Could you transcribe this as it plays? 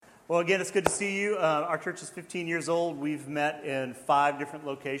Well, again, it's good to see you. Our church is 15 years old. We've met in 5 different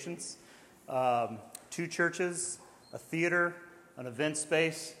locations, 2 churches, a theater, an event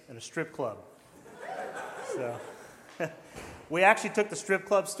space, and a strip club. So we actually took the strip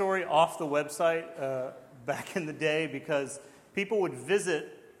club story off the website back in the day because people would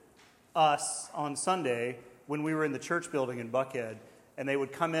visit us on Sunday when we were in the church building in Buckhead, and they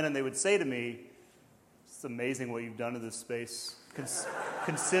would come in and they would say to me, "It's amazing what you've done to this space,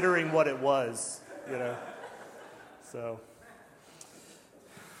 considering what it was," you know. So,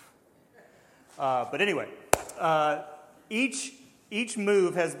 but anyway, each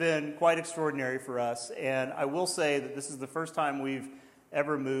move has been quite extraordinary for us, and I will say that this is the first time we've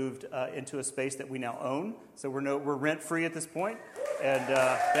ever moved into a space that we now own. So we're rent free at this point, and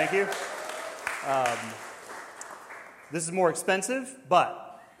thank you. This is more expensive,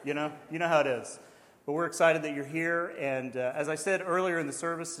 but you know how it is. But we're excited that you're here, and as I said earlier in the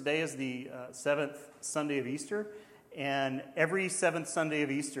service, today is the 7th Sunday of Easter, and every 7th Sunday of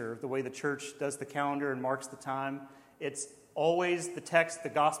Easter, the way the church does the calendar and marks the time, it's always the text, the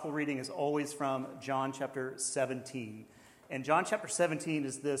gospel reading is always from John chapter 17. And John chapter 17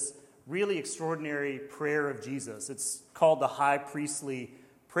 is this really extraordinary prayer of Jesus. It's called the high priestly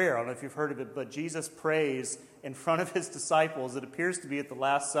prayer. I don't know if you've heard of it, but Jesus prays in front of his disciples. It appears to be at the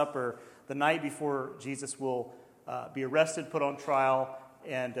Last Supper, the night before Jesus will be arrested, put on trial,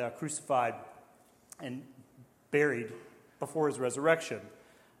 and crucified and buried before his resurrection.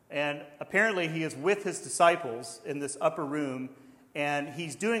 And apparently he is with his disciples in this upper room, and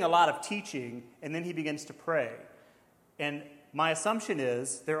he's doing a lot of teaching, and then he begins to pray. And my assumption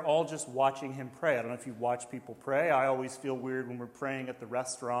is they're all just watching him pray. I don't know if you watch people pray. I always feel weird when we're praying at the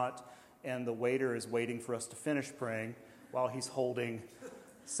restaurant and the waiter is waiting for us to finish praying while he's holding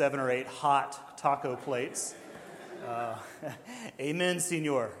 7 or 8 hot taco plates. Amen,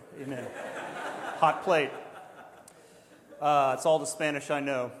 senor. Amen. Hot plate. It's all the Spanish I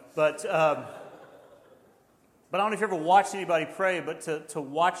know. But I don't know if you ever watched anybody pray, but to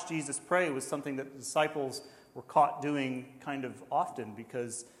watch Jesus pray was something that the disciples were caught doing kind of often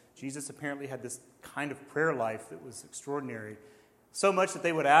because Jesus apparently had this kind of prayer life that was extraordinary. So much that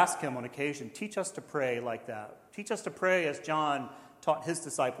they would ask him on occasion, "Teach us to pray like that. Teach us to pray as John taught his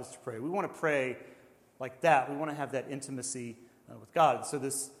disciples to pray. We want to pray like that. We want to have that intimacy with God." So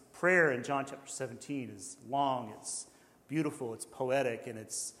this prayer in John chapter 17 is long, it's beautiful, it's poetic, and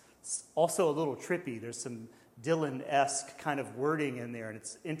it's also a little trippy. There's some Dylan-esque kind of wording in there, and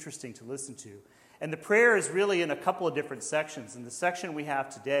it's interesting to listen to. And the prayer is really in a couple of different sections. And the section we have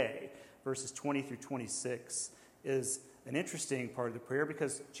today, verses 20 through 26, is an interesting part of the prayer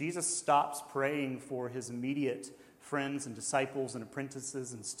because Jesus stops praying for his immediate friends and disciples and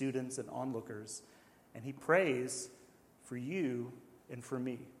apprentices and students and onlookers, and he prays for you and for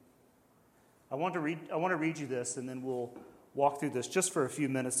me. I want to read you this, and then we'll walk through this just for a few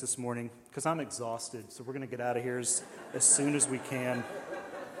minutes this morning because I'm exhausted, so we're going to get out of here as soon as we can.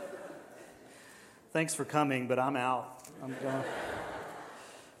 Thanks for coming, but I'm out. I'm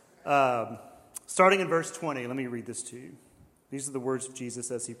done. Starting in verse 20, let me read this to you. These are the words of Jesus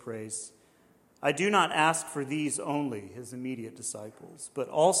as he prays. "I do not ask for these only," his immediate disciples, "but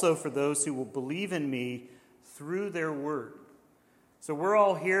also for those who will believe in me through their word." So we're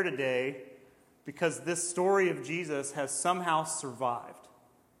all here today because this story of Jesus has somehow survived.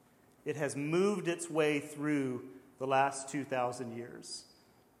 It has moved its way through the last 2,000 years.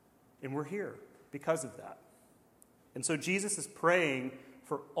 And we're here because of that. And so Jesus is praying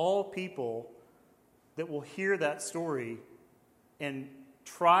for all people that will hear that story and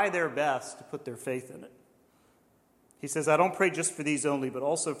try their best to put their faith in it. He says, "I don't pray just for these only, but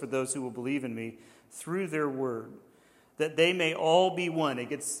also for those who will believe in me through their word, that they may all be one." It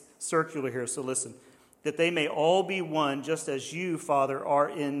gets circular here, so listen. "That they may all be one, just as you, Father, are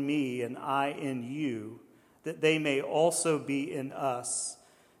in me and I in you, that they may also be in us,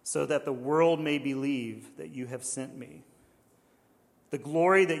 so that the world may believe that you have sent me. The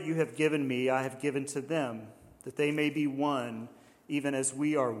glory that you have given me, I have given to them, that they may be one, even as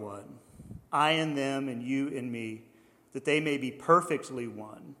we are one. I in them and you in me, that they may be perfectly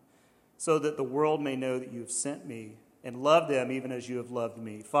one, so that the world may know that you have sent me and love them even as you have loved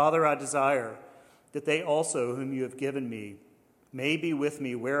me. Father, I desire that they also, whom you have given me, may be with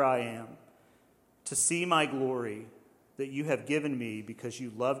me where I am, to see my glory that you have given me because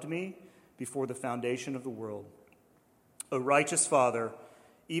you loved me before the foundation of the world. O righteous Father,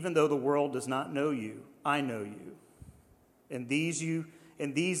 even though the world does not know you, I know you. And these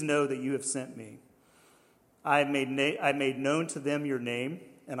know that you have sent me. I made known to them your name,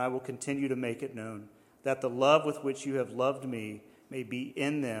 and I will continue to make it known, that the love with which you have loved me may be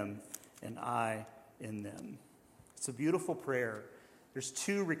in them and I in them. It's a beautiful prayer. There's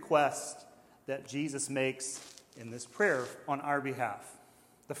two requests that Jesus makes in this prayer on our behalf.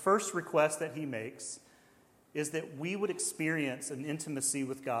 The first request that he makes is that we would experience an intimacy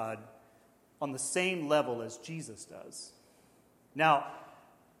with God on the same level as Jesus does. Now,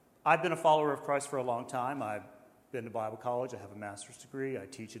 I've been a follower of Christ for a long time. I've been to Bible college. I have a master's degree. I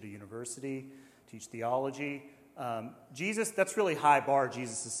teach at a university, teach theology. Jesus, that's really high bar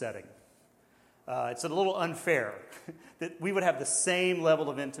Jesus is setting. It's a little unfair that we would have the same level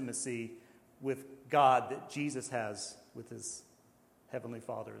of intimacy with God that Jesus has with his heavenly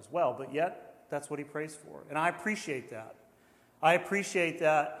Father as well. But yet, that's what he prays for. And I appreciate that. I appreciate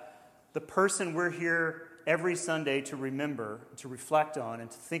that the person we're here every Sunday to remember, to reflect on, and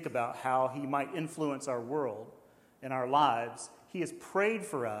to think about how he might influence our world and our lives, he has prayed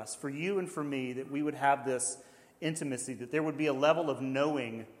for us, for you and for me, that we would have this intimacy, that there would be a level of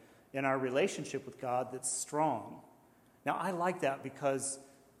knowing in our relationship with God that's strong. Now, I like that because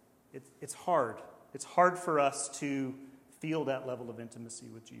it's hard. It's hard for us to feel that level of intimacy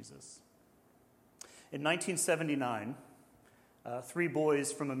with Jesus. In 1979, three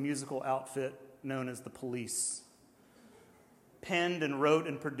boys from a musical outfit known as the Police penned and wrote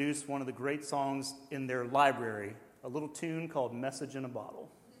and produced one of the great songs in their library, a little tune called Message in a Bottle.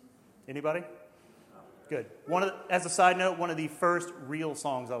 Anybody? Good. As a side note, one of the first real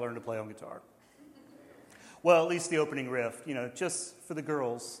songs I learned to play on guitar. Well, at least the opening riff, just for the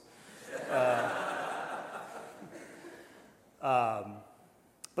girls.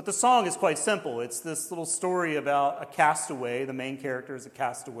 But the song is quite simple. It's this little story about a castaway. The main character is a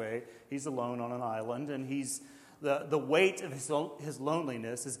castaway. He's alone on an island, and the weight of his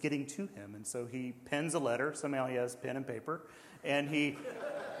loneliness is getting to him. And so he pens a letter. Somehow he has pen and paper. And he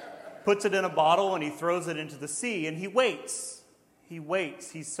puts it in a bottle, and he throws it into the sea, and he waits. He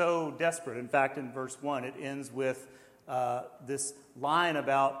waits. He's so desperate. In fact, in verse 1, it ends with this line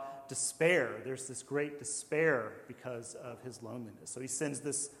about despair. There's this great despair because of his loneliness. So he sends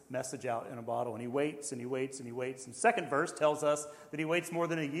this message out in a bottle, and he waits, and he waits, and he waits. And the second verse tells us that he waits more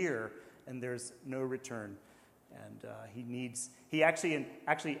than a year, and there's no return. And he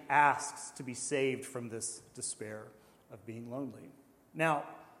actually asks to be saved from this despair of being lonely. Now,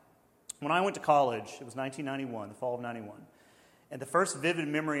 when I went to college, it was 1991, the fall of 91, and the first vivid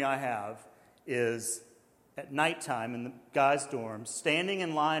memory I have is at nighttime in the guys' dorms, standing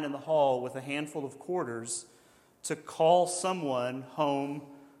in line in the hall with a handful of quarters to call someone home,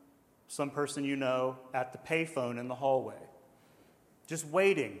 some person you know, at the payphone in the hallway. Just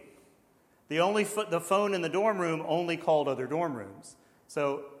waiting. The phone in the dorm room only called other dorm rooms.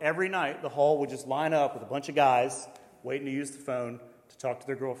 So every night, the hall would just line up with a bunch of guys waiting to use the phone to talk to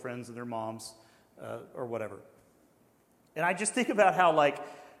their girlfriends and their moms or whatever. And I just think about how,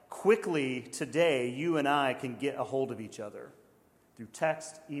 quickly today, you and I can get a hold of each other through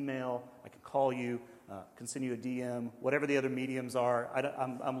text, email. I can call you, can send you a DM, whatever the other mediums are.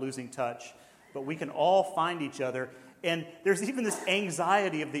 I'm losing touch. But we can all find each other. And there's even this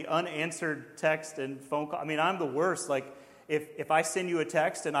anxiety of the unanswered text and phone call. I mean, I'm the worst. If I send you a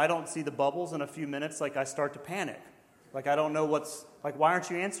text and I don't see the bubbles in a few minutes, I start to panic. I don't know why aren't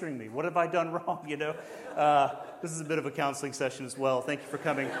you answering me? What have I done wrong, This is a bit of a counseling session as well. Thank you for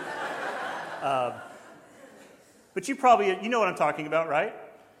coming. But you know what I'm talking about, right?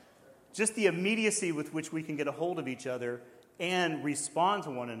 Just the immediacy with which we can get a hold of each other and respond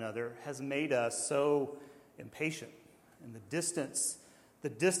to one another has made us so impatient. And the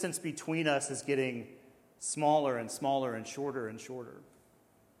distance between us is getting smaller and smaller and shorter.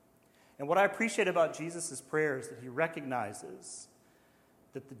 And what I appreciate about Jesus' prayer is that he recognizes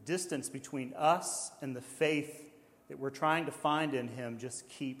that the distance between us and the faith that we're trying to find in him just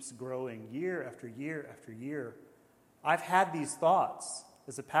keeps growing year after year after year. I've had these thoughts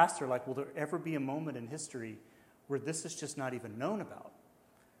as a pastor, will there ever be a moment in history where this is just not even known about?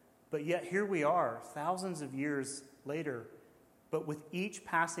 But yet here we are, thousands of years later, but with each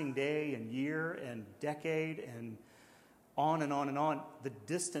passing day and year and decade and on and on and on, the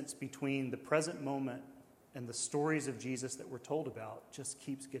distance between the present moment and the stories of Jesus that we're told about just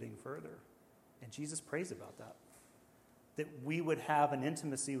keeps getting further. And Jesus prays about that we would have an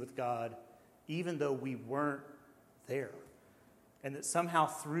intimacy with God even though we weren't there. And that somehow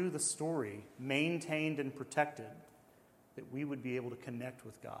through the story, maintained and protected, that we would be able to connect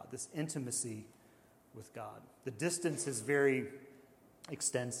with God, this intimacy with God. The distance is very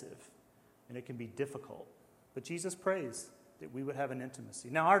extensive, and it can be difficult. But Jesus prays that we would have an intimacy.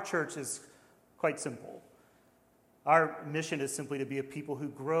 Now, our church is quite simple. Our mission is simply to be a people who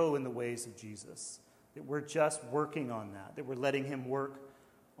grow in the ways of Jesus, that we're just working on that we're letting him work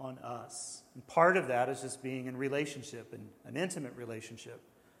on us. And part of that is just being in relationship, and an intimate relationship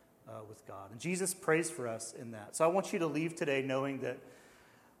with God. And Jesus prays for us in that. So I want you to leave today knowing that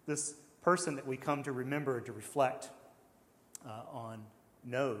this person that we come to remember, to reflect on,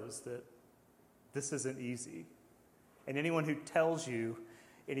 knows that this isn't easy. And anyone who tells you,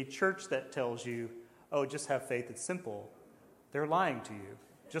 any church that tells you, oh, just have faith, it's simple, they're lying to you.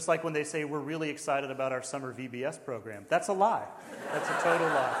 Just like when they say we're really excited about our summer VBS program. That's a lie. That's a total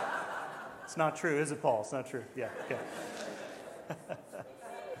lie. It's not true, is it, Paul? It's not true. Yeah, okay.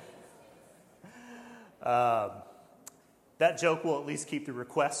 That joke will at least keep the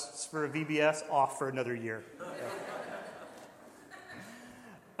requests for a VBS off for another year.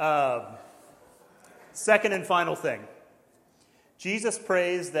 Second and final thing. Jesus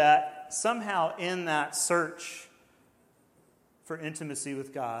prays that somehow in that search for intimacy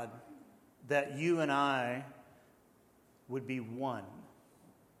with God, that you and I would be one.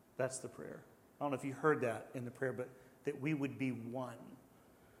 That's the prayer. I don't know if you heard that in the prayer, but that we would be one.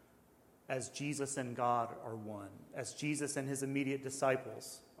 As Jesus and God are one. As Jesus and his immediate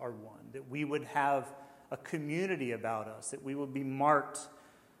disciples are one. That we would have a community about us. That we would be marked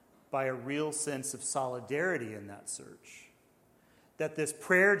by a real sense of solidarity in that search. That this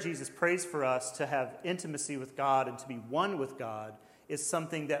prayer Jesus prays for us to have intimacy with God and to be one with God is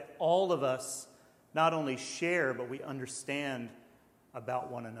something that all of us not only share, but we understand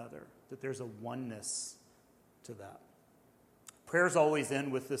about one another. That there's a oneness to that. Prayers always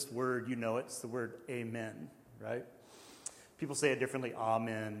end with this word, you know, it's the word amen, right? People say it differently,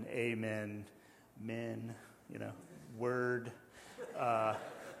 amen, amen, men, you know, word,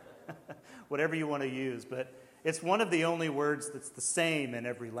 whatever you want to use. But it's one of the only words that's the same in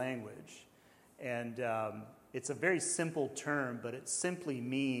every language. And it's a very simple term, but it simply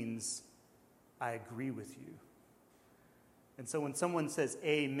means, I agree with you. And so when someone says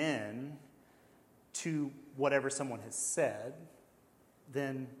amen to whatever someone has said,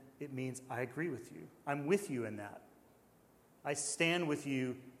 then it means I agree with you. I'm with you in that. I stand with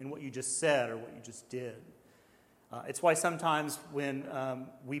you in what you just said or what you just did. It's why sometimes when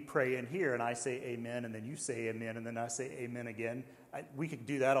we pray in here and I say amen and then you say amen and then I say amen again, we could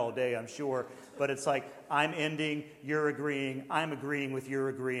do that all day, I'm sure. But it's like I'm ending, you're agreeing, I'm agreeing with you're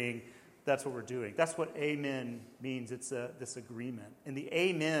agreeing. That's what we're doing. That's what amen means. It's this agreement. And the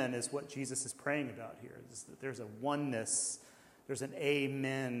amen is what Jesus is praying about here. Is that there's a oneness. There's an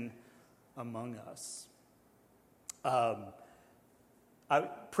amen among us.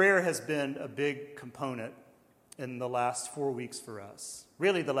 Prayer has been a big component in the last 4 weeks for us.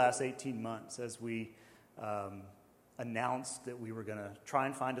 Really the last 18 months as we announced that we were going to try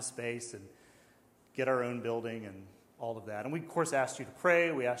and find a space and get our own building and all of that. And we, of course, asked you to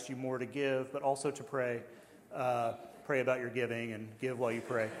pray. We asked you more to give, but also to pray. Pray about your giving and give while you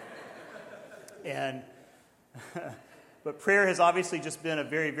pray. And but prayer has obviously just been a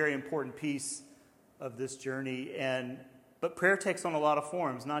very, very important piece of this journey. But prayer takes on a lot of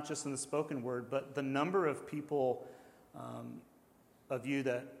forms, not just in the spoken word, but the number of people of you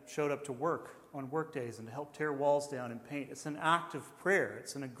that showed up to work on work days and to help tear walls down and paint. It's an act of prayer.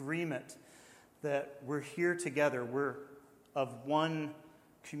 It's an agreement that we're here together. We're of one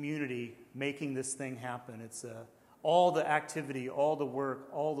community making this thing happen. It's all the activity, all the work,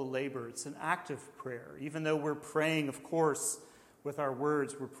 all the labor. It's an active prayer. Even though we're praying, of course, with our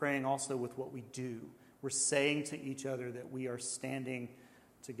words, we're praying also with what we do. We're saying to each other that we are standing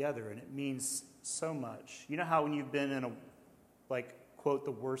together, and it means so much. You know how when you've been in a, like, quote,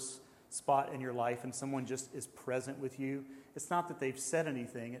 the worst spot in your life and someone just is present with you? It's not that they've said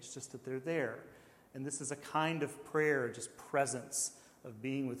anything, it's just that they're there. And this is a kind of prayer, just presence of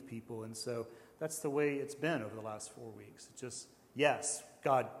being with people. And so that's the way it's been over the last 4 weeks. It's just, yes,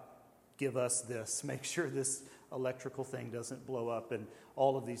 God, give us this. Make sure this electrical thing doesn't blow up and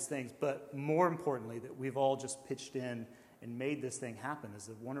all of these things. But more importantly, that we've all just pitched in and made this thing happen is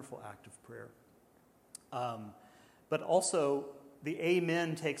a wonderful act of prayer. But also, the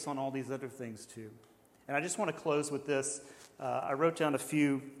amen takes on all these other things too. And I just want to close with this. I wrote down a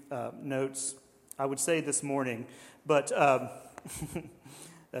few notes, I would say this morning, but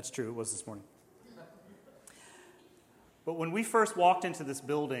that's true, it was this morning. But when we first walked into this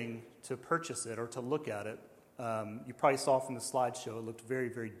building to purchase it or to look at it, you probably saw from the slideshow, it looked very,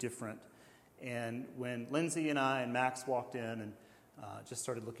 very different. And when Lindsay and I and Max walked in and just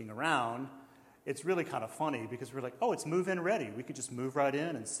started looking around, it's really kind of funny because we're like, oh, it's move-in ready. We could just move right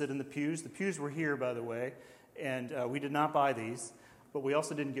in and sit in the pews. The pews were here, by the way, and we did not buy these, but we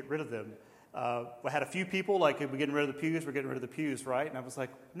also didn't get rid of them. We had a few people like, we're getting rid of the pews, we're getting rid of the pews, right? And I was like,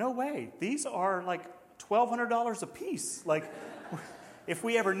 no way. These are like $1,200 a piece. Like, if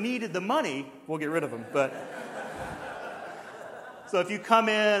we ever needed the money, we'll get rid of them. But so if you come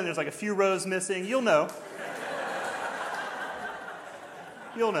in and there's like a few rows missing, you'll know.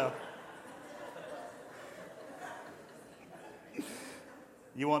 You'll know.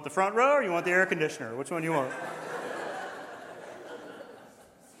 You want the front row or you want the air conditioner? Which one do you want?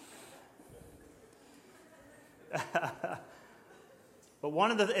 But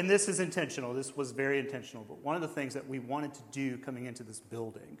and this is intentional, this was very intentional, but one of the things that we wanted to do coming into this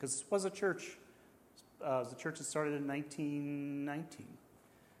building, because this was a church, it was a church that started in 1919.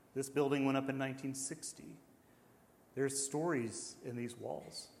 This building went up in 1960. There's stories in these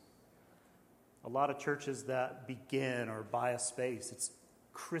walls. A lot of churches that begin or buy a space, it's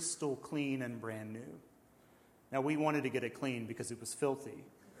crystal clean and brand new. Now, we wanted to get it clean because it was filthy,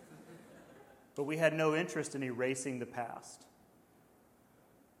 but we had no interest in erasing the past.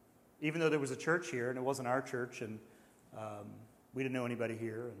 Even though there was a church here, and it wasn't our church, and we didn't know anybody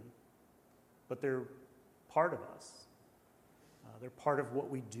here, but they're part of us. They're part of what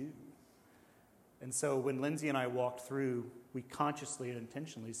we do. And so when Lindsay and I walked through, we consciously and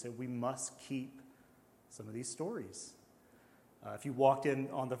intentionally said we must keep some of these stories. If you walked in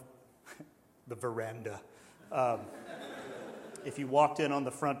on the veranda, if you walked in on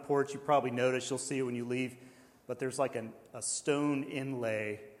the front porch, you probably noticed, you'll see it when you leave, but there's like a stone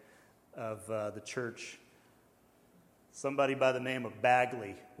inlay of the church. Somebody by the name of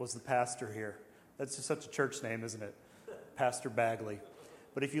Bagley was the pastor here. That's just such a church name, isn't it? Pastor Bagley.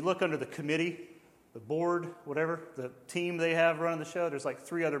 But if you look under the committee, the board, whatever, the team they have running the show, there's like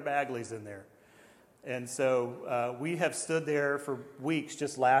 3 other Bagleys in there. And so we have stood there for weeks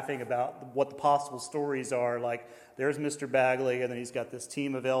just laughing about what the possible stories are. Like, there's Mr. Bagley, and then he's got this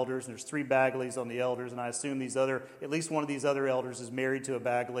team of elders, and there's 3 Bagleys on the elders, and I assume at least one of these other elders is married to a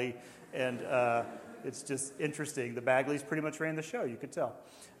Bagley, and it's just interesting. The Bagleys pretty much ran the show, you could tell.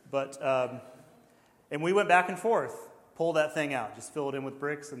 But, and we went back and forth, pull that thing out, just fill it in with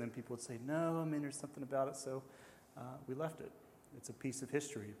bricks, and then people would say, no, I mean, there's something about it, so we left it. It's a piece of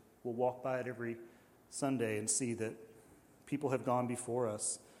history. We'll walk by it every Sunday and see that people have gone before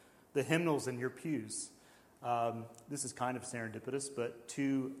us. The hymnals in your pews. This is kind of serendipitous, but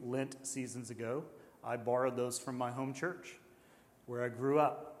 2 Lent seasons ago, I borrowed those from my home church where I grew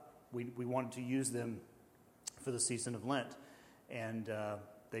up. We wanted to use them for the season of Lent, and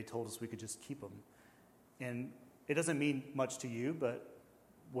they told us we could just keep them. And it doesn't mean much to you, but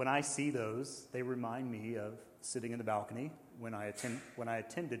when I see those, they remind me of sitting in the balcony when I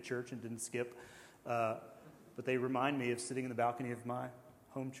attended church and didn't skip. But they remind me of sitting in the balcony of my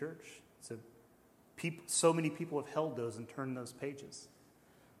home church. So many people have held those and turned those pages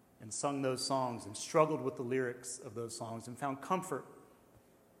and sung those songs and struggled with the lyrics of those songs and found comfort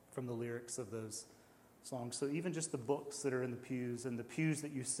from the lyrics of those songs. So even just the books that are in the pews and the pews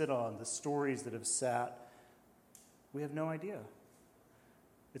that you sit on, the stories that have sat, we have no idea.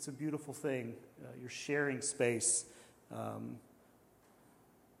 It's a beautiful thing. You're sharing space.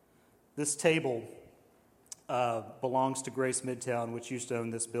 This table belongs to Grace Midtown, which used to own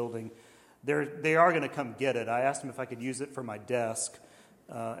this building. They are going to come get it. I asked them if I could use it for my desk,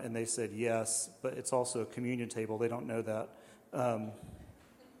 and they said yes, but it's also a communion table. They don't know that.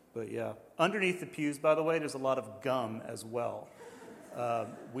 But yeah. Underneath the pews, by the way, there's a lot of gum as well.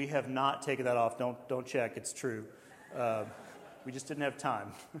 We have not taken that off. Don't check. It's true. We just didn't have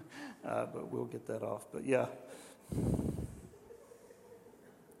time. But we'll get that off. But yeah.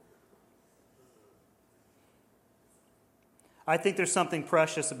 I think there's something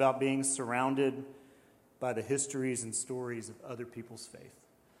precious about being surrounded by the histories and stories of other people's faith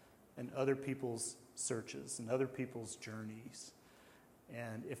and other people's searches and other people's journeys.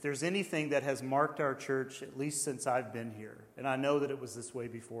 And if there's anything that has marked our church, at least since I've been here, and I know that it was this way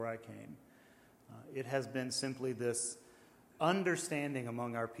before I came, it has been simply this understanding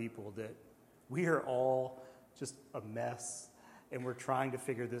among our people that we are all just a mess and we're trying to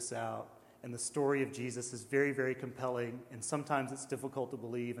figure this out. And the story of Jesus is very, very compelling, and sometimes it's difficult to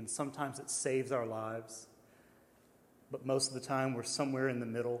believe, and sometimes it saves our lives. But most of the time, we're somewhere in the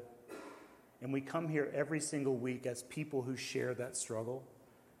middle. And we come here every single week as people who share that struggle,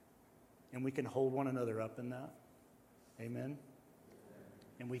 and we can hold one another up in that. Amen?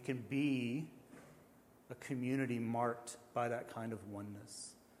 And we can be a community marked by that kind of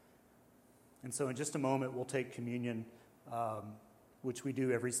oneness. And so in just a moment, we'll take communion, which we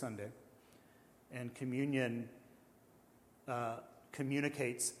do every Sunday. And communion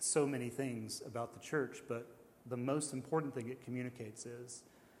communicates so many things about the church, but the most important thing it communicates is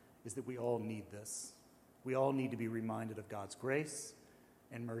that we all need this. We all need to be reminded of God's grace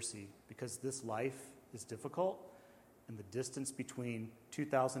and mercy, because this life is difficult, and the distance between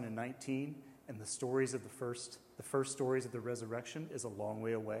 2019 and the stories of the first stories of the resurrection is a long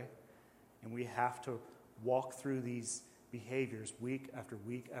way away. And we have to walk through these behaviors week after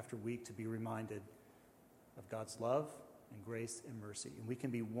week after week to be reminded of God's love and grace and mercy. And we can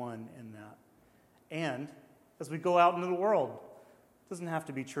be one in that. And as we go out into the world, it doesn't have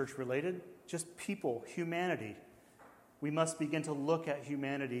to be church related, just people, humanity. We must begin to look at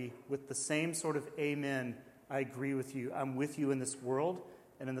humanity with the same sort of amen. I agree with you. I'm with you in this world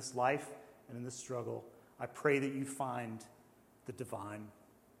and in this life and in this struggle. I pray that you find the divine.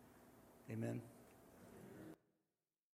 Amen.